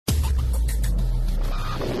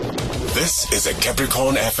This is a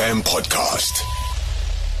Capricorn FM podcast.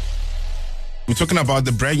 We're talking about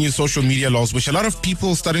the brand new social media laws, which a lot of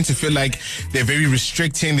people starting to feel like they're very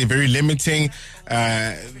restricting, they're very limiting.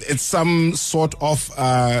 It's some sort of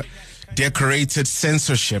decorated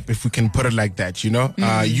censorship, if we can put it like that,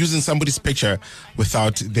 using somebody's picture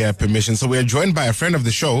without their permission. So we're joined by a friend of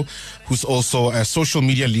the show who's also a social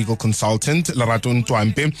media legal consultant, Lerato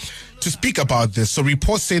Ntwampe, to speak about this. So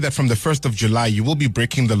reports say that from the 1st of July, you will be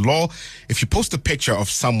breaking the law if you post a picture of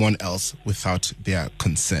someone else without their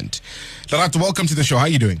consent. Lerato, welcome to the show. How are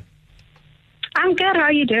you doing? I'm good. How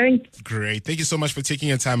are you doing? Great. Thank you so much for taking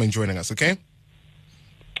your time and joining us, okay?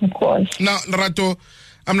 Of course. Now, Lerato,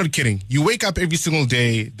 I'm not kidding. You wake up every single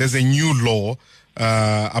day, there's a new law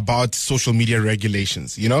about social media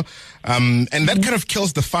regulations, and that kind of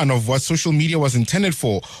kills the fun of what social media was intended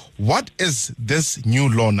for. What is this new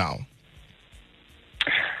law now?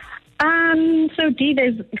 So, Dee,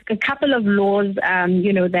 there's a couple of laws,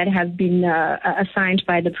 that have been assigned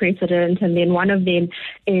by the president, and then one of them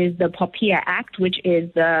is the POPIAct, which is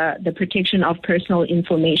the Protection of Personal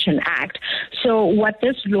Information Act. So what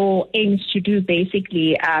this law aims to do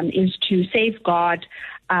basically is to safeguard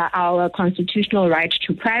our constitutional right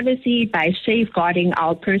to privacy by safeguarding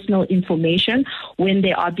our personal information when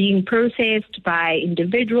they are being processed by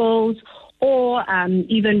individuals or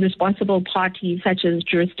even responsible parties such as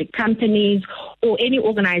juristic companies or any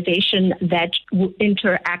organization that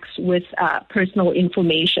interacts with personal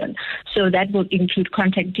information. So that will include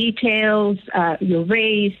contact details, your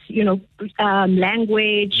race,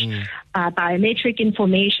 language, biometric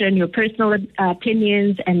information, your personal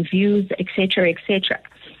opinions and views, etc., etc.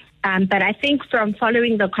 But I think from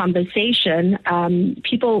following the conversation,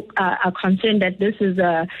 people are concerned that this is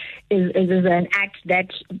an act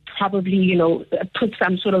that probably, puts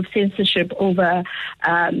some sort of censorship over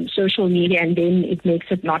social media, and then it makes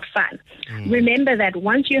it not fun. Remember that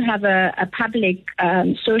once you have a public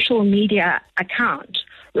social media account,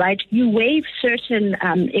 right, you waive certain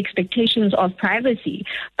expectations of privacy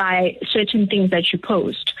by certain things that you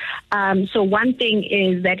post. So one thing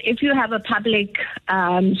is that if you have a public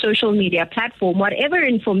social media platform, whatever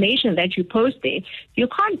information that you post there, you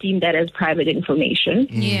can't deem that as private information.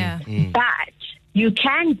 Yeah. But you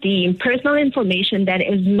can deem personal information that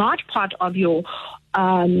is not part of your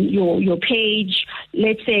page,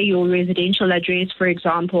 let's say your residential address, for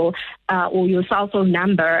example, or your cell phone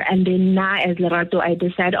number, and then now as Lerato, I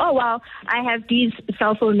decide, I have Dee's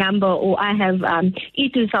cell phone number, or I have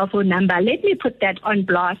Itu's cell phone number. Let me put that on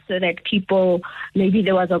blast so that people, maybe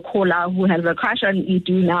there was a caller who has a crush on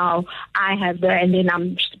Itu now, I have and then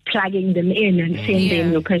I'm just plugging them in and sending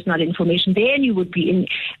them your personal information. Then you would be in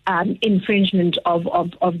infringement of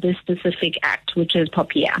this specific act, which is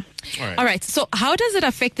POPIA. All right. So how does it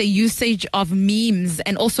affect the usage of memes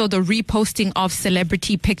and also the reposting of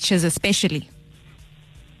celebrity pictures especially?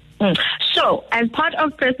 So, as part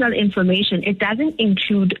of personal information, it doesn't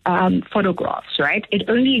include photographs, right? It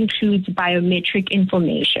only includes biometric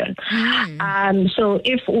information. So,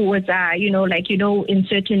 if it was, in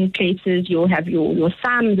certain places, you'll have your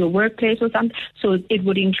thumb, your workplace or something, so it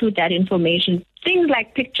would include that information. Things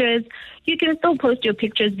like pictures, you can still post your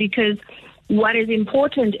pictures, because what is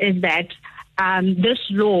important is that this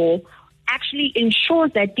law actually ensures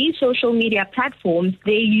that these social media platforms,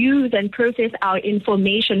 they use and process our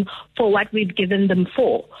information for what we've given them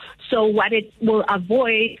for. So what it will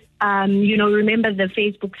avoid, remember the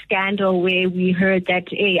Facebook scandal where we heard that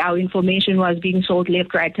our information was being sold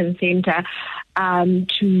left, right, and center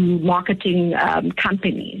to marketing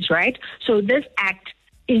companies, right? So this act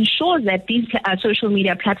ensures that these social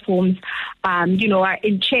media platforms, are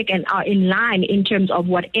in check and are in line in terms of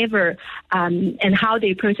whatever and how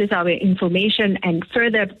they process our information and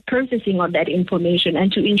further processing of that information,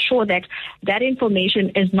 and to ensure that that information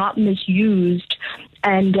is not misused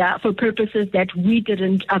and for purposes that we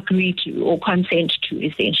didn't agree to or consent to,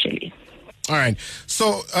 essentially. All right.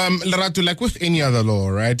 So, Lerato, like with any other law,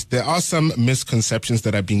 right, there are some misconceptions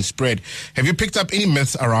that are being spread. Have you picked up any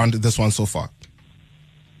myths around this one so far?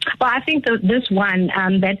 Well, I think this one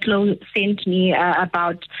that Flo sent me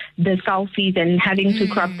about the selfies and having to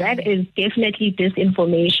crop, that is definitely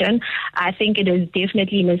disinformation. I think it is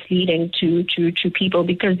definitely misleading to people,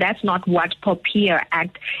 because that's not what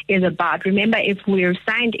POPIAct is about. Remember, if we're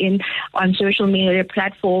signed in on social media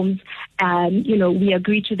platforms we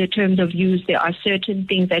agree to the terms of use. There are certain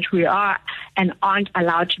things that we are and aren't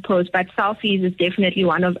allowed to post, but selfies is definitely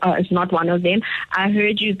is not one of them. I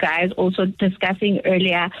heard you guys also discussing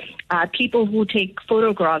earlier people who take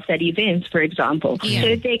photographs at events, for example. Yeah. So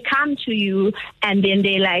if they come to you and then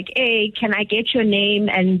they're like, hey, can I get your name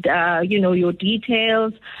and, your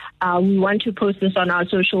details? We want to post this on our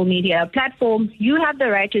social media platform. You have the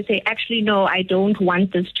right to say, actually, no, I don't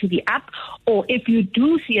want this to be up. Or if you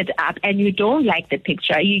do see it up and you don't like the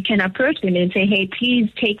picture, you can approach them and say, hey,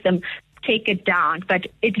 please take it down. But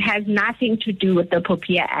it has nothing to do with the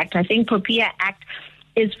POPIAct. I think POPIAct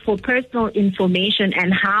is for personal information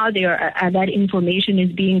and how that information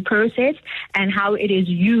is being processed and how it is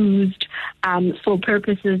used for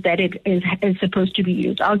purposes that it is supposed to be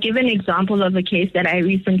used. I'll give an example of a case that I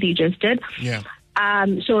recently just did. Yeah.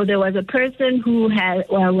 So there was a person who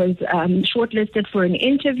was shortlisted for an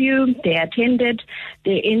interview. They attended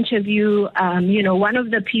the interview. One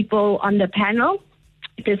of the people on the panel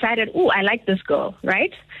decided, I like this girl,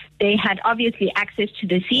 right? They had obviously access to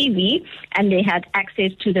the CV and they had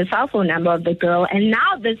access to the cell phone number of the girl. And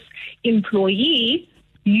now this employee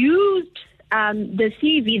used the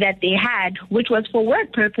CV that they had, which was for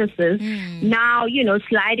work purposes, now,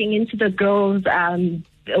 sliding into the girl's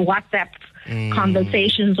WhatsApp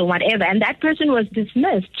conversations or whatever. And that person was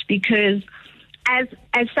dismissed because as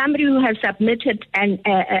somebody who has submitted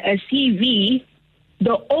a CV,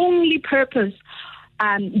 the only purpose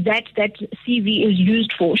that CV is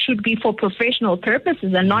used for should be for professional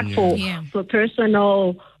purposes and not for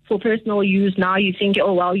personal use. Now you think,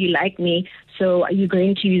 you like me, so you're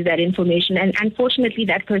going to use that information. And unfortunately,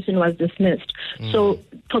 that person was dismissed. So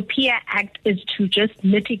POPIAct is to just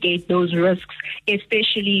mitigate those risks,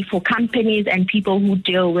 especially for companies and people who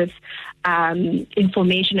deal with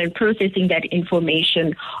information and processing that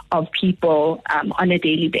information of people on a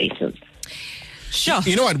daily basis. Sure.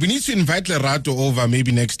 You know what? We need to invite Lerato over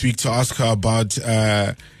maybe next week to ask her about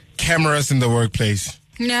cameras in the workplace.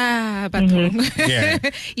 Yeah, but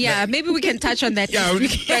yeah, maybe we can touch on that. Yeah,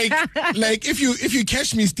 like if you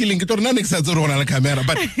catch me stealing, but other than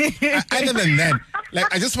that,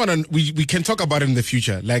 I just want to we can talk about it in the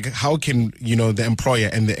future. Like, how can the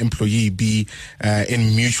employer and the employee be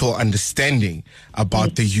in mutual understanding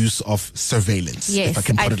about the use of surveillance? Yes, if I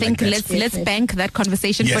can put it think like that. let's bank that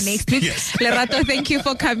conversation for next week. Yes. Lerato, thank you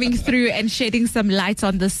for coming through and shedding some light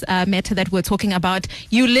on this matter that we're talking about.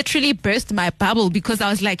 You literally burst my bubble because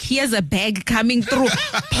I was like, here's a bag coming through.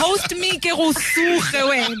 Post me ke go suge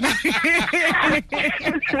wena.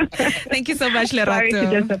 Thank you so much, Lerato. Sorry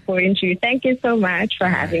to disappoint you. Thank you so much for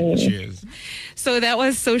having me. Cheers. So that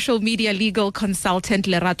was social media legal consultant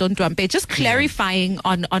Lerato Ntwampe just clarifying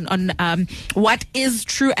on what is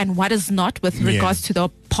true and what is not with regards to the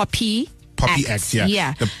POPIAct.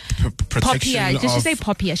 Yeah. The protection Did she say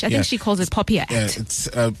POPIAct? I think she calls it POPIAct. Yeah, it's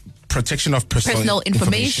protection of personal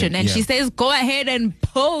information. And she says, go ahead and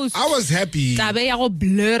post. I was happy. I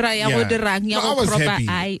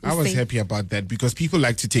was happy about that because people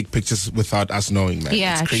like to take pictures without us knowing, man.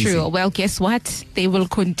 Yeah, true. Well, guess what? They will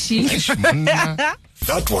continue.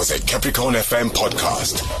 That was a Capricorn FM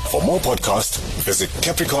podcast. For more podcasts, visit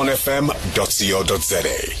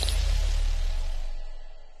capricornfm.co.za.